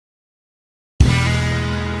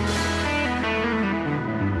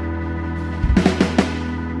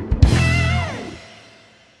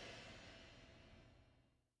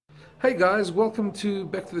Hey guys, welcome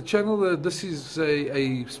back to the channel. This is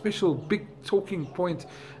a special big talking point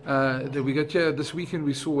that we got here. This weekend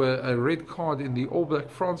we saw a red card in the All Black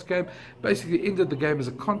France game. Basically ended the game as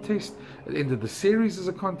a contest, it ended the series as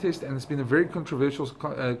a contest, and it's been a very controversial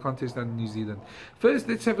contest in New Zealand. First,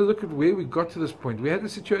 let's have a look at where we got to this point. We had a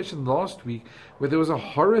situation last week where there was a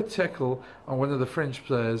horror tackle on one of the French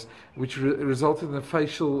players, which resulted in a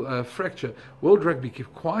facial fracture. World Rugby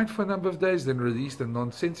kept quiet for a number of days, then released a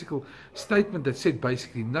nonsensical statement that said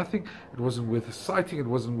basically nothing. It wasn't worth a citing, it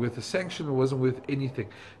wasn't worth a sanction, it wasn't worth anything.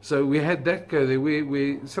 So we had that go there.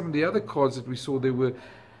 Where some of the other cards that we saw, there were,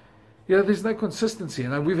 there's no consistency,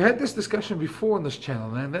 and we've had this discussion before on this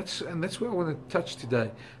channel, and that's where I want to touch today.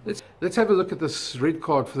 Let's have a look at this red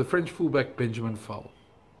card for the French fullback Benjamin Fowl.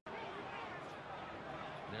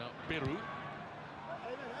 Now Peru, who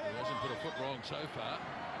hasn't put a foot wrong so far.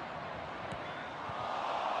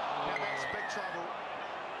 Now that's big trouble.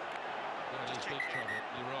 That is big trouble,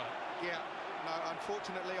 you're right. Yeah, no,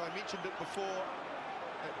 unfortunately, I mentioned it before,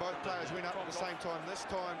 that both players went up at the same time. This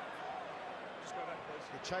time,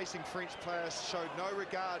 the chasing French player showed no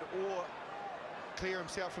regard or clear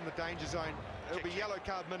himself from the danger zone. It'll be yellow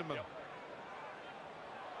card minimum. Yep.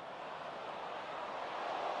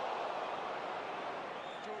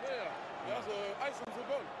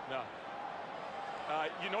 No.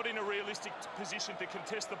 You're not in a realistic position to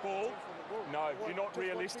contest the ball. No, you're not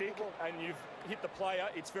realistic, and you've hit the player.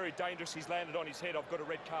 It's very dangerous. He's landed on his head. I've got a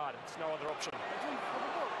red card. It's no other option.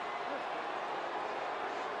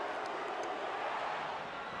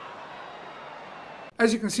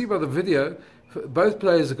 As you can see by the video, both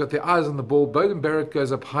players have got their eyes on the ball. Beauden Barrett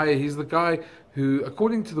goes up higher. He's the guy who,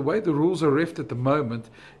 according to the way the rules are reffed at the moment,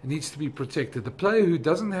 needs to be protected. The player who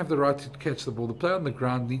doesn't have the right to catch the ball, the player on the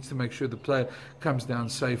ground, needs to make sure the player comes down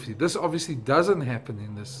safely. This obviously doesn't happen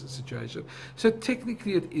in this situation. So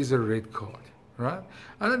technically it is a red card. Right?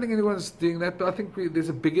 I don't think anyone's doing that, but I think there's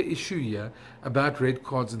a bigger issue here about red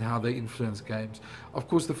cards and how they influence games. Of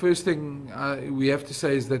course, the first thing we have to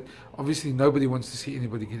say is that obviously nobody wants to see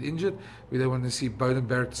anybody get injured. We don't want to see Beauden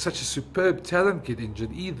Barrett, such a superb talent, get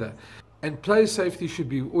injured either. And player safety should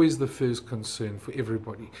be always the first concern for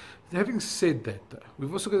everybody. Having said that, though,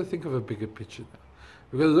 we've also got to think of a bigger picture now.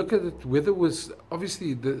 We've got to look at it, whether it was,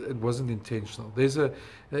 obviously it wasn't intentional. There's a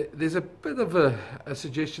bit of a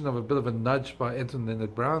suggestion of a bit of a nudge by Anton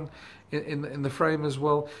Leonard-Brown in the frame as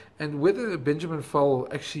well, and whether Benjamin Fowl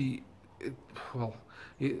actually,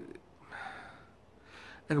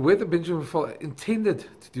 and whether Benjamin Fowl intended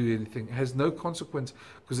to do anything has no consequence,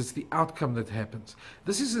 because it's the outcome that happens.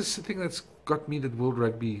 This is the thing that's got me at World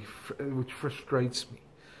Rugby, which frustrates me.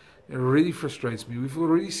 It really frustrates me. We've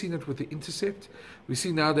already seen it with the intercept. We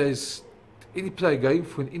see nowadays any player going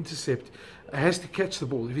for an intercept has to catch the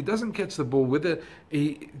ball. If he doesn't catch the ball, whether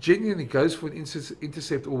he genuinely goes for an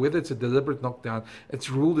intercept or whether it's a deliberate knockdown, it's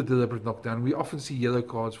ruled a deliberate knockdown. We often see yellow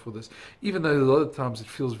cards for this, even though a lot of times it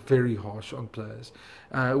feels very harsh on players.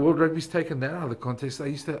 World Rugby's taken that out of the context. I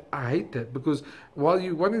hate that, because while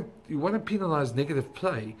you want to penalise negative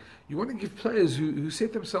play, you want to give players who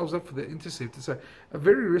set themselves up for the intercept. It's a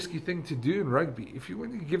very risky thing to do in rugby. If you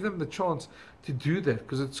want to give them the chance to do that,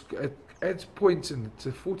 because it adds points and it's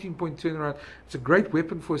a 14-point turnaround. It's a great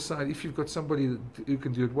weapon for a side if you've got somebody who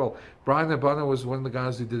can do it well. Brian Abana was one of the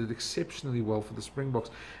guys who did it exceptionally well for the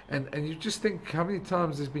Springboks. And you just think how many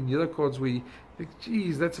times there's been yellow cards where you think,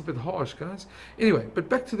 geez, that's a bit harsh, guys. Anyway, but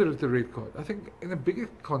back to the red card. I think in a bigger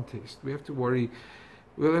context, we have to worry.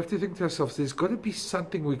 We'll have to think to ourselves, there's got to be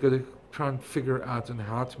something we've got to try and figure out on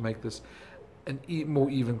how to make this an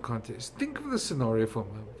more even contest. Think of the scenario for a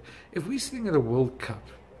moment. If we're sitting at a World Cup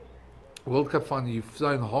final, you've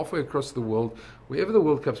flown halfway across the world, wherever the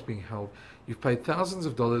World Cup's being held, you've paid thousands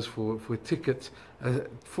of dollars for a ticket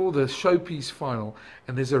for the showpiece final,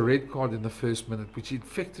 and there's a red card in the first minute, which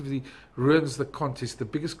effectively ruins the contest, the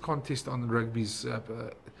biggest contest on rugby's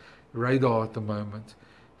radar at the moment.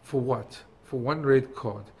 For what? For one red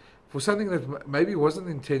card. For something that maybe wasn't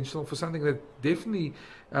intentional, for something that definitely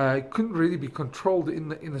couldn't really be controlled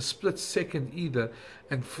in a split second either,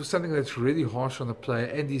 and for something that's really harsh on the player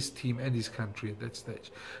and his team and his country at that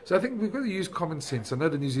stage. So I think we've got to use common sense. I know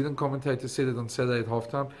the New Zealand commentator said it on Saturday at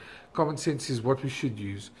halftime. Common sense is what we should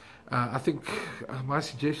use. I think my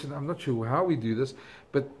suggestion, I'm not sure how we do this,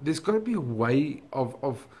 but there's got to be a way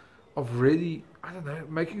of really, I don't know,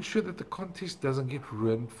 making sure that the contest doesn't get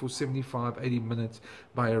ruined for 75, 80 minutes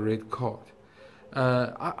by a red card.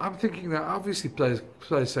 I'm thinking that obviously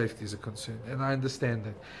player safety is a concern, and I understand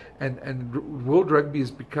that. And World Rugby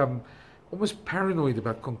has become almost paranoid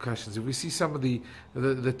about concussions. If we see some of the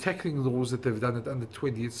tackling laws that they've done at under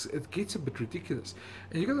 20, it gets a bit ridiculous.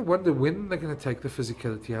 And you're going to wonder when they're going to take the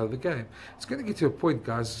physicality out of the game. It's going to get to a point,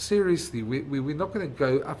 guys, seriously, we're not going to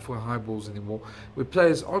go up for high balls anymore, where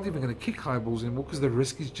players aren't even going to kick high balls anymore because the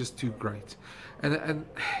risk is just too great. And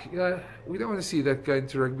you know, we don't want to see that go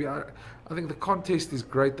into rugby. I think the contest is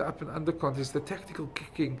great, the up and under contest, the tactical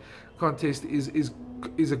kicking contest is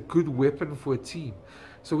a good weapon for a team.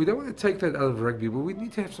 So we don't want to take that out of rugby, but we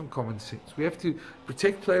need to have some common sense. We have to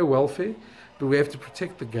protect player welfare, but we have to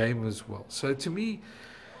protect the game as well. So to me,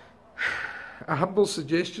 a humble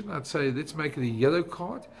suggestion, I'd say let's make it a yellow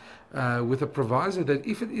card with a proviso that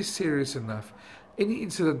if it is serious enough, any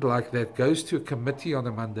incident like that goes to a committee on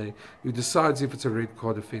a Monday who decides if it's a red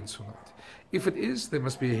card offence or not. If it is, there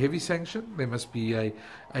must be a heavy sanction. There must be a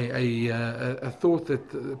thought that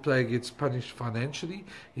the player gets punished financially.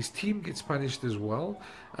 His team gets punished as well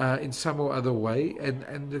in some or other way,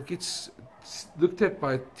 and it gets looked at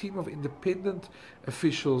by a team of independent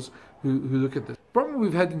officials who look at this. The problem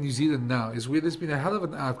we've had in New Zealand now is where there's been a hell of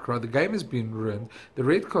an outcry. The game has been ruined. The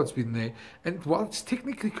red card's been there, and while it's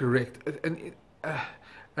technically correct,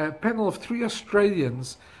 a panel of 3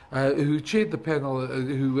 Australians who chaired the panel,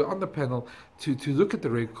 who were on the panel to look at the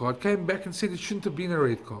red card, came back and said it shouldn't have been a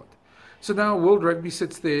red card. So now World Rugby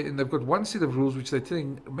sits there and they've got one set of rules which they're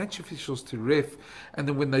telling match officials to ref, and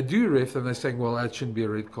then when they do ref, then they're saying, well, it shouldn't be a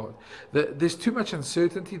red card. There's too much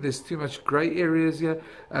uncertainty, there's too much grey areas here,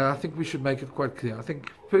 and I think we should make it quite clear.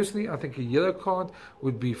 Personally, I think a yellow card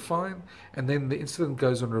would be fine, and then the incident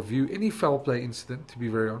goes on review. Any foul play incident, to be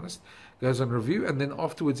very honest, goes on review, and then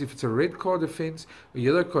afterwards, if it's a red card offence, a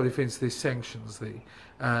yellow card offence, there's sanctions there.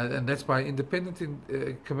 And that's by an independent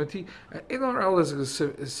committee. NRL has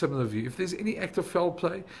a similar view. If there's any act of foul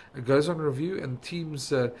play, it goes on review, and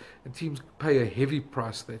teams pay a heavy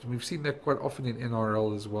price for that. And we've seen that quite often in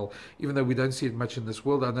NRL as well, even though we don't see it much in this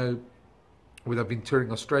world. I know when I've been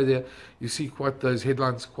touring Australia, you see quite those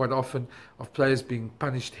headlines quite often of players being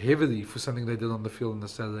punished heavily for something they did on the field on the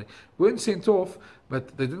Saturday. Weren't sent off,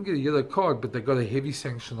 but they didn't get a yellow card, but they got a heavy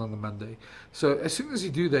sanction on the Monday. So as soon as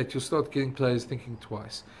you do that, you'll start getting players thinking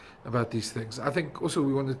twice about these things. I think also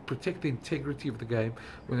we want to protect the integrity of the game.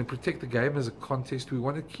 We want to protect the game as a contest. We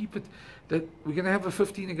want to keep it that we're going to have a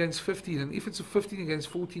 15 against 15, and if it's a 15 against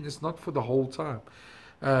 14, it's not for the whole time.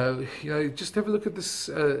 Just have a look at this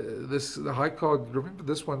the high card. Remember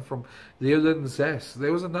this one from Leolin Zas.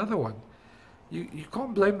 There was another one. You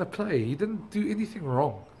can't blame the player. He didn't do anything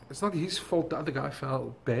wrong. It's not his fault the other guy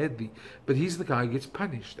fell badly, but he's the guy who gets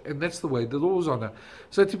punished, and that's the way the law's on it.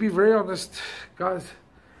 So to be very honest, guys,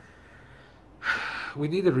 we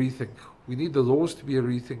need a rethink. We need the laws to be a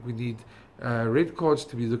rethink. We need red cards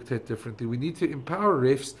to be looked at differently. We need to empower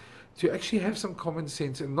refs to actually have some common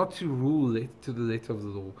sense and not to rule to the letter of the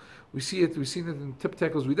law. We see it. We've seen it in tip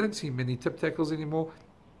tackles. We don't see many tip tackles anymore.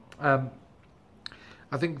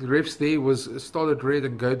 I think the refs there was started red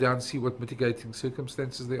and go down, see what mitigating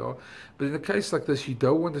circumstances there are. But in a case like this, you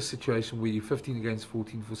don't want a situation where you're 15 against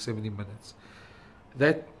 14 for 70 minutes.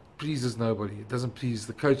 That pleases nobody. It doesn't please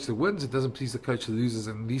the coach that wins. It doesn't please the coach that loses.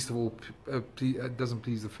 And least of all, it doesn't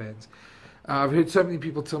please the fans. I've heard so many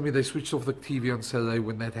people tell me they switched off the TV on Saturday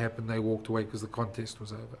when that happened. They walked away because the contest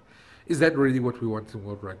was over. Is that really what we want in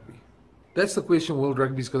World Rugby? That's the question World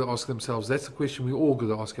Rugby's got to ask themselves. That's the question we all got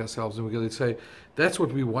to ask ourselves. And we're going to say, that's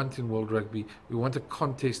what we want in World Rugby. We want a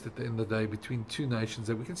contest at the end of the day between two nations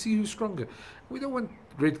that we can see who's stronger. We don't want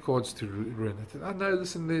red cards to ruin it. And I know,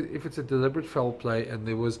 listen, if it's a deliberate foul play and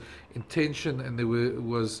there was intention and there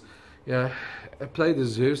was a player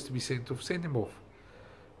deserves to be sent off, send him off.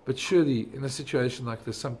 But surely, in a situation like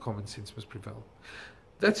this, some common sense must prevail.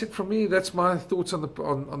 That's it from me. That's my thoughts on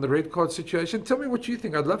the red card situation. Tell me what you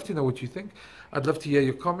think. I'd love to know what you think. I'd love to hear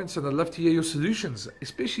your comments, and I'd love to hear your solutions,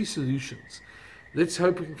 especially solutions. Let's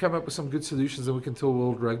hope we can come up with some good solutions, and we can tell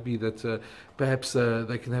World Rugby that perhaps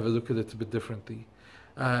they can have a look at it a bit differently.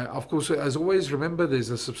 Of course, as always, remember there's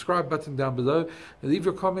a subscribe button down below. Leave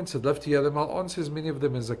your comments. I'd love to hear them. I'll answer as many of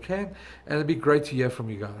them as I can, and it'd be great to hear from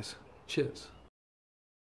you guys. Cheers.